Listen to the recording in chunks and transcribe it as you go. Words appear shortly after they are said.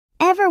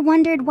ever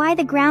wondered why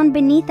the ground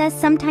beneath us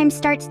sometimes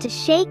starts to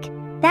shake?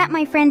 That,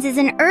 my friends, is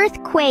an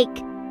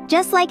earthquake.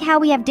 Just like how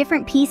we have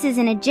different pieces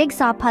in a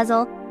jigsaw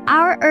puzzle,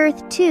 our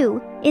Earth, too,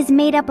 is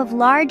made up of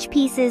large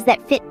pieces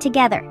that fit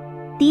together.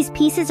 These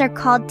pieces are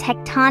called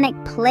tectonic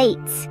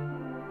plates.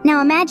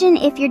 Now imagine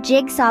if your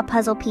jigsaw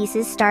puzzle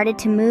pieces started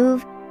to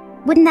move.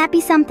 Wouldn't that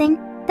be something?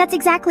 That's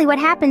exactly what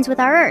happens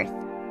with our Earth.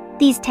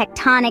 These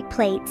tectonic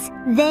plates,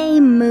 they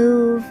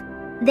move.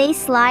 They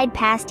slide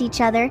past each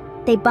other,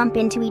 they bump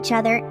into each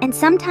other, and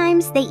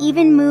sometimes they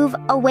even move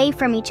away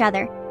from each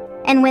other.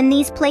 And when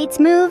these plates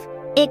move,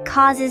 it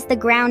causes the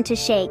ground to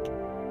shake.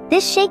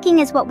 This shaking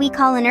is what we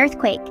call an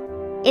earthquake.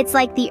 It's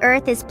like the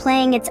Earth is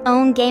playing its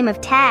own game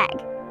of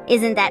tag.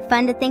 Isn't that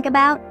fun to think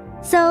about?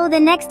 So the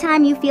next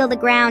time you feel the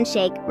ground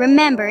shake,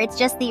 remember it's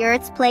just the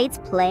Earth's plates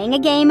playing a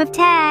game of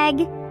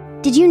tag.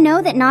 Did you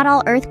know that not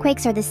all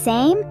earthquakes are the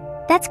same?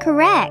 That's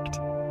correct.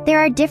 There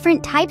are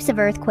different types of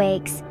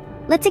earthquakes.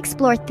 Let's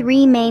explore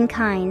 3 main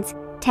kinds: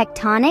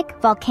 tectonic,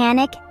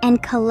 volcanic,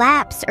 and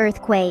collapse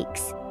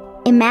earthquakes.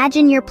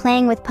 Imagine you're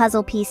playing with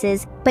puzzle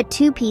pieces, but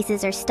 2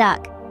 pieces are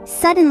stuck.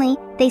 Suddenly,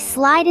 they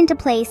slide into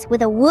place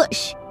with a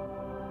whoosh.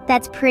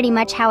 That's pretty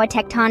much how a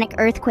tectonic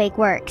earthquake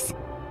works.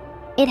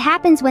 It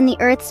happens when the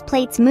Earth's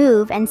plates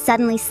move and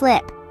suddenly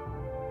slip.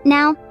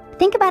 Now,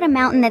 think about a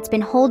mountain that's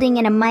been holding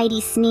in a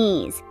mighty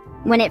sneeze.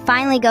 When it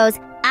finally goes,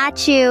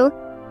 achoo,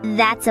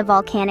 that's a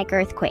volcanic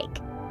earthquake.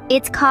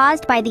 It's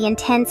caused by the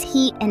intense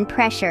heat and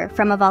pressure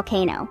from a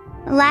volcano.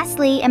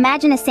 Lastly,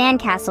 imagine a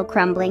sandcastle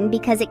crumbling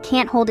because it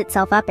can't hold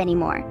itself up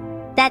anymore.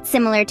 That's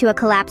similar to a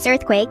collapse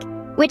earthquake,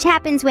 which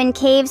happens when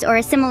caves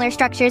or similar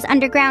structures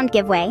underground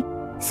give way.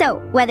 So,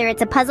 whether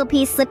it's a puzzle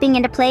piece slipping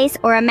into place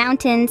or a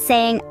mountain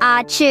saying,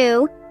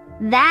 achoo,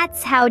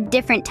 that's how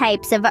different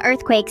types of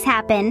earthquakes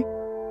happen.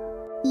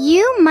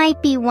 You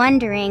might be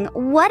wondering,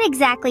 what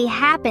exactly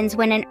happens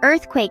when an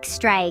earthquake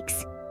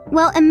strikes?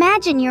 Well,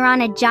 imagine you're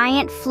on a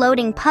giant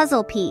floating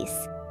puzzle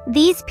piece.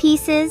 These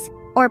pieces,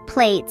 or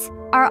plates,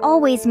 are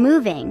always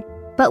moving,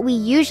 but we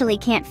usually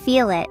can't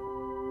feel it.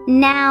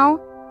 Now,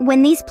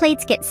 when these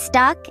plates get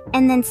stuck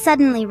and then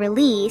suddenly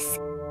release,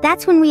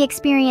 that's when we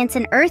experience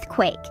an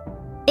earthquake.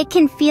 It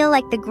can feel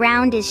like the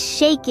ground is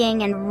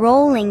shaking and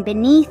rolling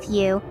beneath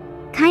you,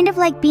 kind of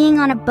like being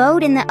on a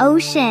boat in the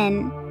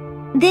ocean.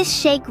 This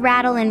shake,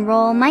 rattle, and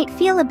roll might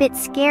feel a bit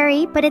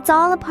scary, but it's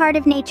all a part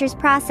of nature's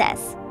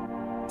process.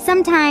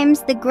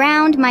 Sometimes the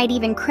ground might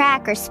even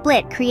crack or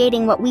split,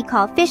 creating what we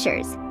call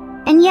fissures.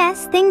 And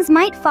yes, things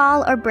might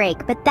fall or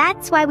break, but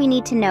that's why we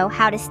need to know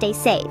how to stay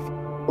safe,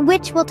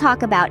 which we'll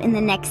talk about in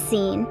the next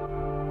scene.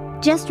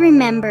 Just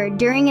remember,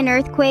 during an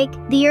earthquake,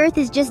 the Earth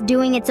is just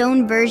doing its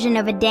own version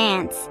of a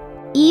dance.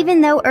 Even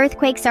though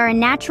earthquakes are a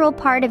natural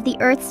part of the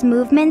Earth's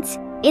movements,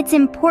 it's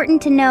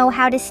important to know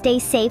how to stay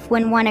safe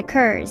when one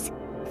occurs.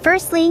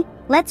 Firstly,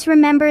 let's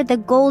remember the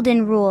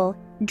golden rule: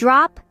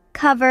 drop,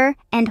 cover,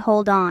 and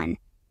hold on.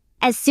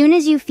 As soon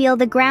as you feel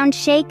the ground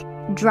shake,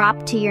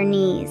 drop to your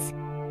knees.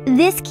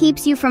 This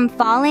keeps you from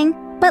falling,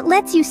 but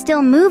lets you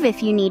still move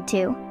if you need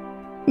to.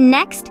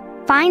 Next,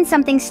 find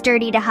something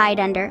sturdy to hide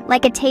under,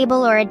 like a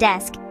table or a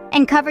desk,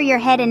 and cover your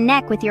head and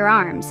neck with your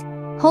arms.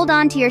 Hold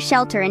on to your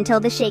shelter until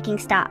the shaking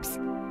stops.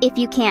 If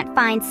you can't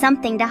find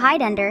something to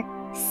hide under,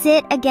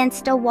 sit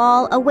against a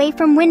wall away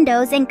from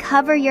windows and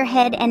cover your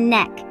head and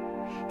neck.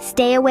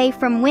 Stay away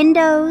from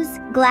windows,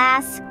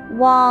 glass,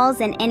 walls,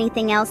 and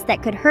anything else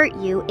that could hurt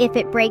you if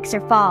it breaks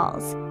or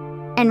falls.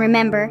 And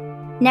remember,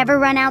 never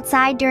run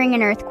outside during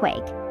an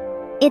earthquake.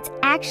 It's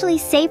actually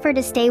safer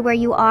to stay where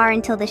you are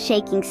until the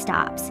shaking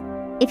stops.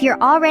 If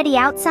you're already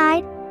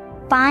outside,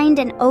 find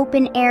an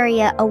open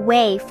area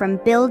away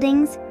from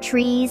buildings,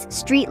 trees,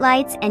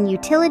 streetlights, and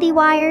utility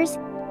wires,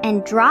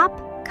 and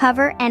drop,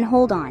 cover, and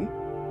hold on.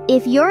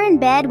 If you're in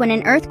bed when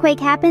an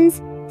earthquake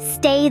happens,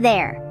 stay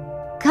there.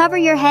 Cover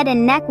your head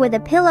and neck with a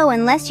pillow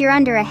unless you're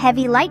under a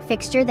heavy light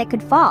fixture that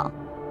could fall.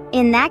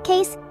 In that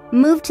case,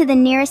 move to the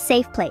nearest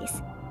safe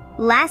place.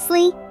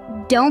 Lastly,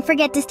 don't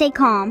forget to stay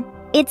calm.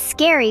 It's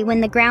scary when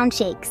the ground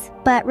shakes,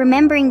 but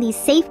remembering these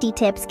safety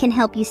tips can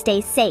help you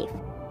stay safe.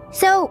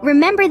 So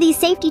remember these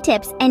safety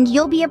tips and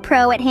you'll be a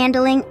pro at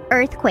handling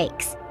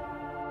earthquakes.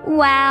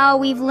 Wow,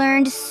 we've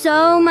learned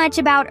so much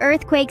about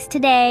earthquakes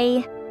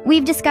today.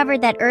 We've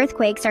discovered that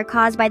earthquakes are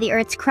caused by the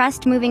Earth's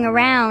crust moving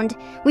around.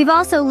 We've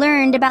also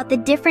learned about the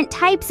different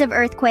types of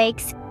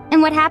earthquakes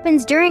and what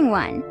happens during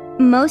one.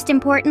 Most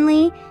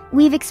importantly,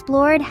 we've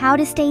explored how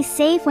to stay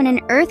safe when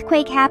an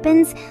earthquake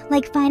happens,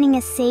 like finding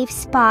a safe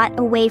spot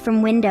away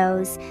from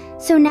windows.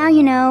 So now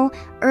you know,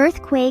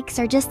 earthquakes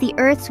are just the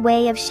Earth's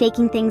way of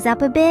shaking things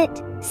up a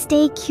bit.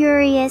 Stay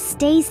curious,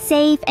 stay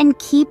safe, and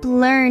keep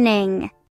learning.